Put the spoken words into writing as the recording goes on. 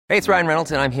Hey, it's Ryan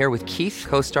Reynolds, and I'm here with Keith,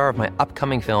 co-star of my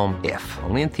upcoming film, If,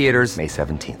 only in theaters May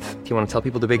 17th. Do you want to tell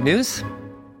people the big news?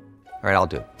 All right, I'll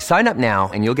do it. Sign up now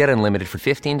and you'll get unlimited for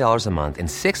 $15 a month and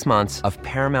 6 months of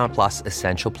Paramount Plus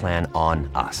Essential Plan on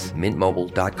us.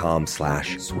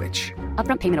 MintMobile.com/switch.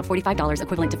 Upfront payment of $45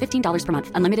 equivalent to $15 per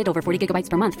month. Unlimited over 40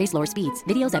 gigabytes per month. Face lower speeds.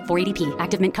 Videos at 480p.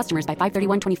 Active Mint customers by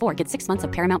 531.24 get 6 months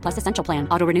of Paramount Plus Essential Plan.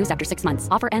 Auto renews after 6 months.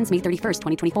 Offer ends May 31st,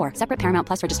 2024. Separate Paramount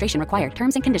Plus registration required.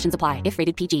 Terms and conditions apply if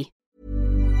rated PG.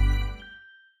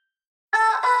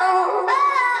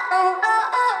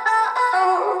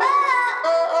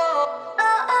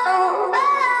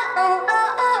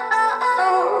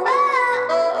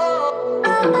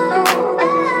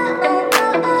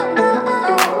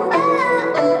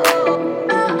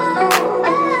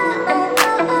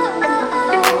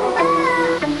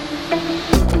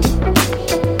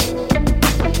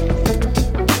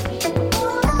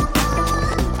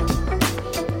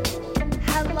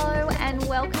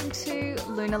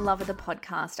 Lover the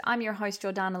podcast. I'm your host,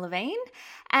 Jordana Levine,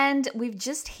 and we've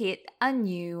just hit a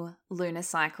new lunar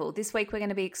cycle. This week we're going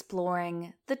to be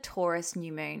exploring the Taurus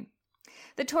new moon.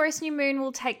 The Taurus new moon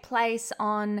will take place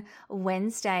on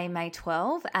Wednesday, May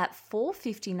 12 at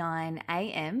 4:59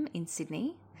 a.m. in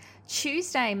Sydney,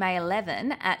 Tuesday, May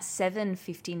 11 at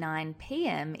 7:59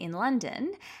 p.m. in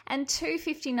London, and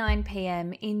 2:59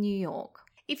 p.m. in New York.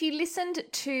 If you listened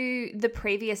to the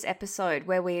previous episode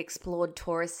where we explored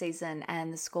Taurus season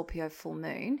and the Scorpio full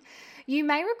moon, you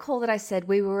may recall that I said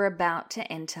we were about to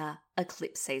enter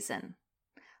eclipse season.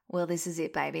 Well, this is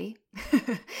it, baby.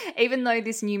 Even though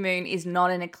this new moon is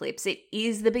not an eclipse, it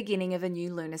is the beginning of a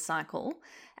new lunar cycle.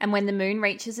 And when the moon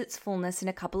reaches its fullness in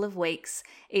a couple of weeks,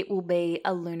 it will be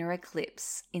a lunar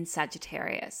eclipse in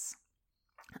Sagittarius.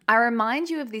 I remind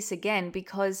you of this again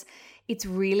because it's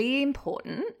really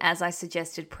important, as I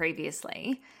suggested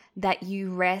previously, that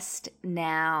you rest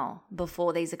now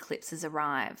before these eclipses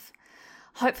arrive.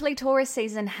 Hopefully Taurus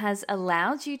season has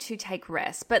allowed you to take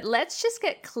rest, but let's just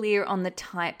get clear on the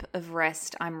type of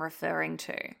rest I'm referring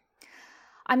to.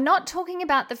 I'm not talking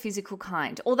about the physical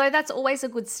kind, although that's always a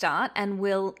good start and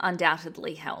will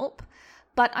undoubtedly help,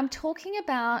 but I'm talking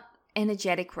about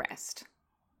energetic rest,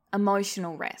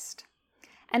 emotional rest,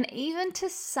 and even to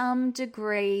some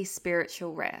degree,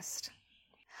 spiritual rest.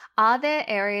 Are there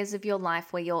areas of your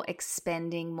life where you're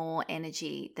expending more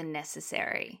energy than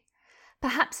necessary?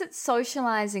 Perhaps it's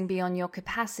socializing beyond your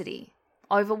capacity,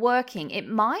 overworking. It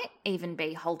might even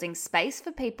be holding space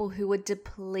for people who are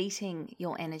depleting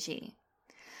your energy.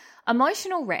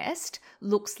 Emotional rest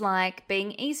looks like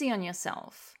being easy on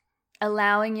yourself,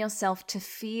 allowing yourself to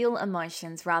feel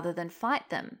emotions rather than fight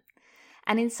them,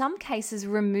 and in some cases,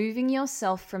 removing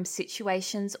yourself from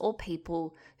situations or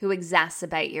people who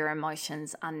exacerbate your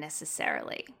emotions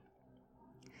unnecessarily.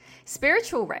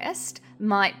 Spiritual rest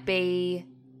might be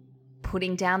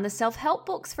putting down the self-help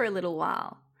books for a little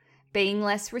while, being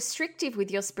less restrictive with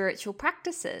your spiritual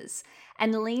practices,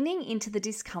 and leaning into the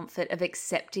discomfort of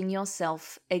accepting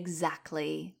yourself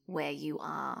exactly where you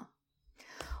are.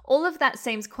 All of that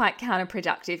seems quite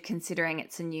counterproductive considering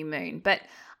it's a new moon, but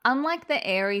unlike the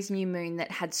Aries new moon that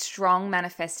had strong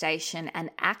manifestation and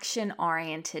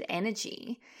action-oriented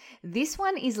energy, this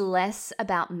one is less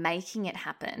about making it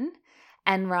happen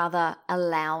and rather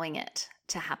allowing it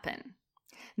to happen.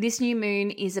 This new moon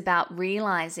is about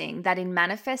realizing that in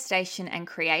manifestation and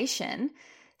creation,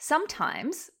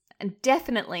 sometimes, and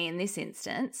definitely in this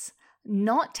instance,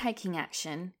 not taking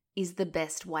action is the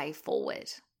best way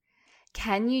forward.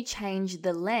 Can you change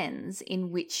the lens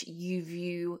in which you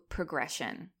view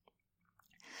progression?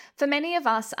 For many of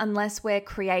us, unless we're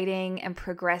creating and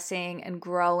progressing and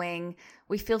growing,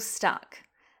 we feel stuck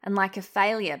and like a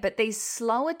failure. But these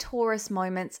slower Taurus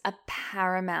moments are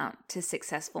paramount to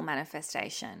successful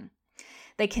manifestation.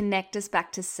 They connect us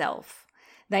back to self.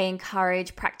 They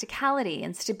encourage practicality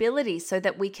and stability so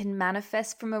that we can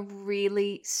manifest from a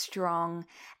really strong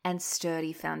and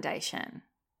sturdy foundation.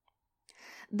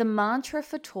 The mantra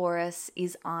for Taurus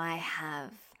is I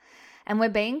have, and we're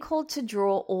being called to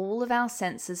draw all of our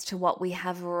senses to what we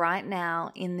have right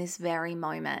now in this very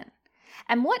moment.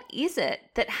 And what is it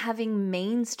that having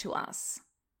means to us?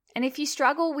 And if you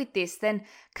struggle with this, then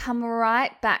come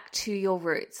right back to your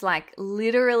roots, like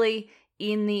literally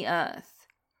in the earth.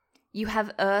 You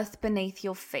have earth beneath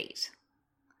your feet,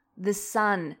 the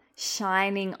sun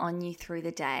shining on you through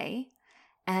the day,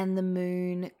 and the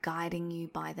moon guiding you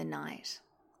by the night.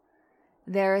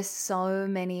 There are so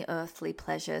many earthly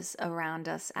pleasures around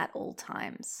us at all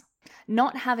times.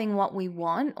 Not having what we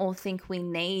want or think we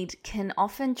need can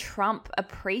often trump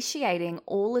appreciating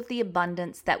all of the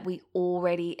abundance that we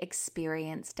already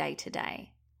experience day to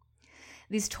day.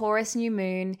 This Taurus new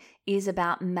moon is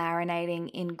about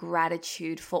marinating in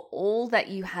gratitude for all that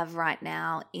you have right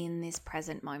now in this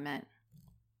present moment.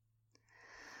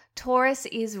 Taurus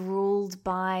is ruled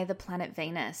by the planet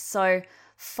Venus, so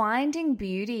finding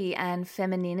beauty and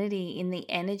femininity in the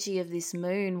energy of this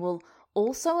moon will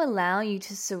also allow you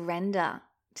to surrender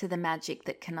to the magic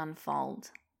that can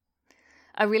unfold.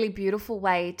 A really beautiful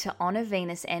way to honor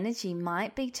Venus energy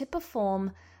might be to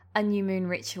perform a new moon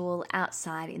ritual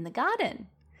outside in the garden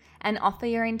and offer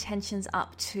your intentions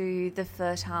up to the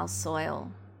fertile soil,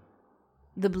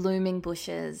 the blooming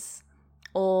bushes,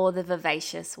 or the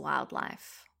vivacious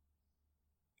wildlife.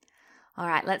 All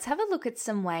right, let's have a look at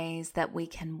some ways that we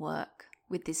can work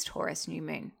with this Taurus new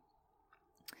moon.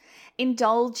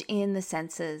 Indulge in the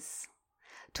senses.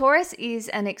 Taurus is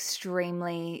an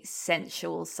extremely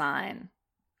sensual sign.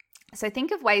 So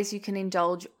think of ways you can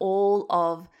indulge all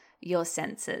of your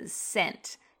senses: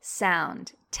 scent,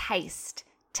 sound, taste,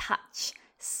 touch,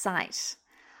 sight.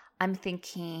 I'm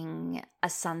thinking a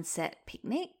sunset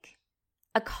picnic,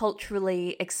 a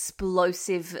culturally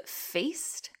explosive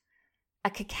feast,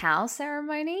 a cacao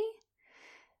ceremony.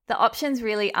 The options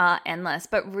really are endless,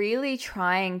 but really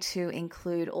trying to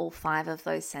include all 5 of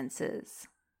those senses.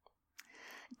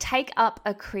 Take up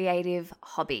a creative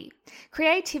hobby.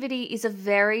 Creativity is a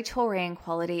very Taurian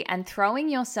quality, and throwing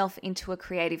yourself into a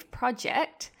creative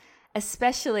project,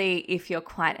 especially if you're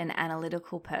quite an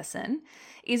analytical person,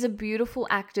 is a beautiful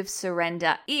act of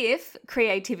surrender if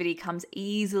creativity comes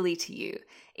easily to you.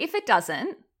 If it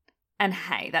doesn't, and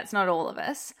hey, that's not all of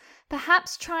us,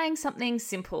 perhaps trying something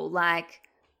simple like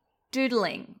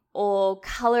doodling or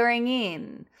coloring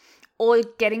in or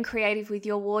getting creative with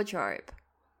your wardrobe.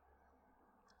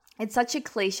 It's such a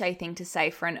cliche thing to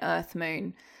say for an earth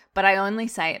moon, but I only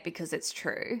say it because it's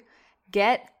true.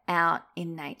 Get out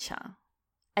in nature.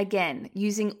 Again,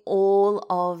 using all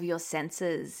of your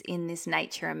senses in this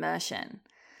nature immersion.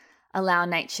 Allow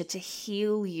nature to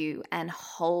heal you and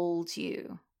hold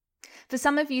you. For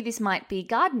some of you, this might be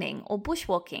gardening or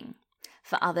bushwalking.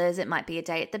 For others, it might be a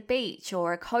day at the beach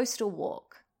or a coastal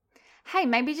walk. Hey,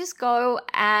 maybe just go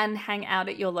and hang out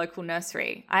at your local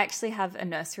nursery. I actually have a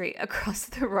nursery across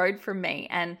the road from me,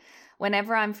 and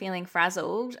whenever I'm feeling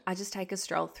frazzled, I just take a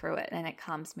stroll through it and it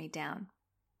calms me down.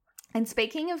 And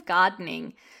speaking of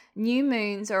gardening, new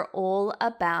moons are all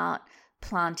about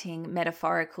planting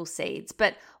metaphorical seeds,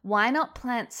 but why not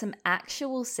plant some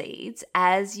actual seeds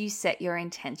as you set your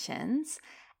intentions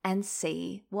and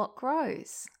see what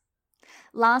grows?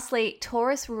 Lastly,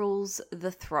 Taurus rules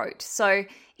the throat. So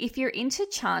if you're into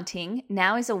chanting,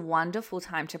 now is a wonderful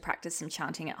time to practice some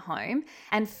chanting at home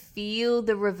and feel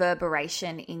the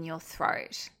reverberation in your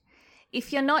throat.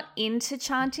 If you're not into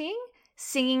chanting,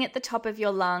 singing at the top of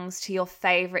your lungs to your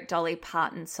favorite Dolly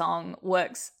Parton song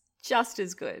works just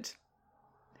as good.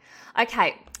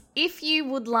 Okay, if you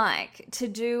would like to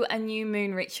do a new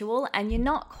moon ritual and you're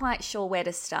not quite sure where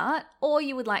to start, or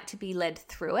you would like to be led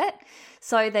through it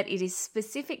so that it is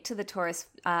specific to the Taurus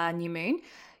new moon,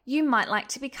 you might like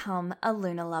to become a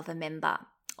Lunar Lover member.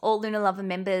 All Lunar Lover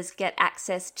members get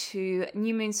access to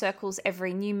new moon circles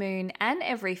every new moon and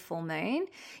every full moon.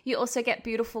 You also get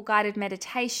beautiful guided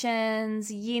meditations,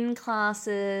 yin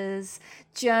classes,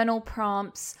 journal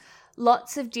prompts,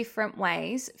 lots of different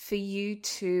ways for you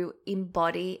to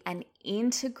embody and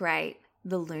integrate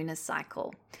the lunar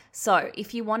cycle. So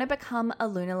if you want to become a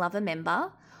Lunar Lover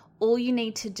member, all you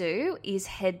need to do is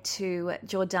head to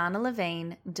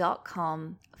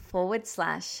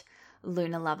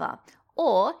jordanalevine.com/Lunar Lover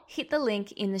or hit the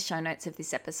link in the show notes of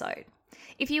this episode.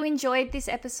 If you enjoyed this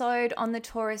episode on the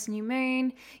Taurus new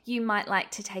moon, you might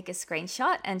like to take a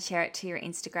screenshot and share it to your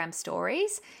Instagram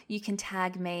stories. You can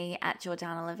tag me at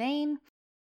Jordana Levine.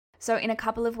 So in a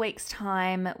couple of weeks'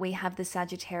 time, we have the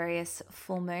Sagittarius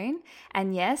full moon.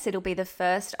 And yes, it'll be the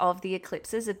first of the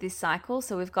eclipses of this cycle.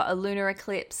 So we've got a lunar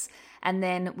eclipse, and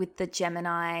then with the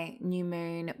Gemini new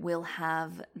moon, we'll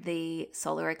have the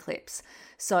solar eclipse.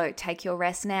 So take your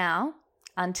rest now.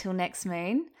 Until next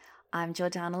moon, I'm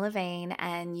Jordana Levine,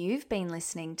 and you've been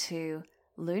listening to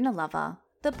Lunar Lover,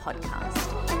 the podcast.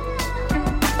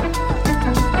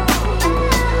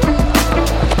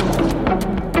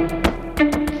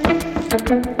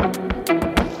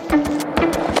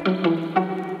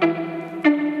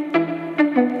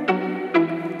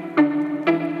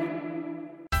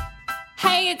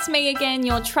 Hey, it's me again,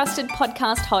 your trusted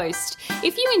podcast host.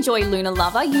 If you enjoy Lunar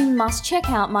Lover, you must check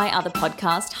out my other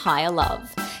podcast, Higher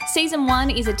Love. Season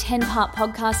 1 is a 10-part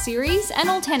podcast series, and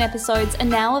all 10 episodes are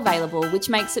now available, which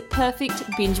makes it perfect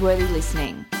binge-worthy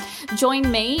listening.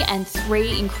 Join me and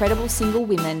 3 incredible single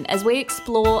women as we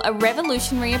explore a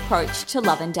revolutionary approach to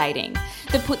love and dating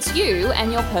that puts you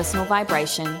and your personal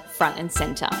vibration front and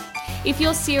centre. If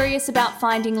you're serious about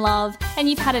finding love and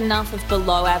you've had enough of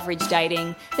below average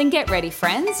dating, then get ready,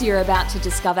 friends. You're about to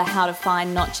discover how to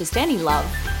find not just any love,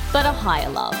 but a higher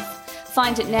love.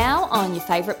 Find it now on your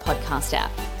favourite podcast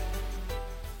app.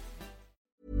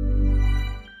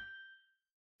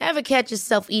 Ever catch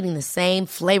yourself eating the same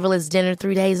flavorless dinner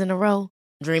 3 days in a row?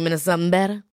 Dreaming of something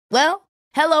better? Well,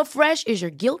 HelloFresh is your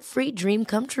guilt-free dream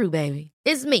come true, baby.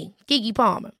 It's me, Keke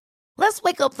Palmer. Let's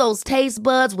wake up those taste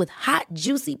buds with hot,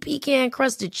 juicy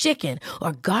pecan-crusted chicken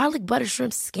or garlic butter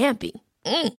shrimp scampi.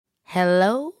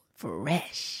 Hello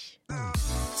Fresh.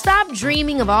 Stop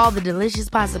dreaming of all the delicious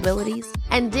possibilities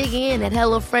and dig in at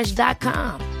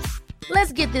HelloFresh.com.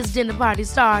 Let's get this dinner party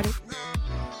started.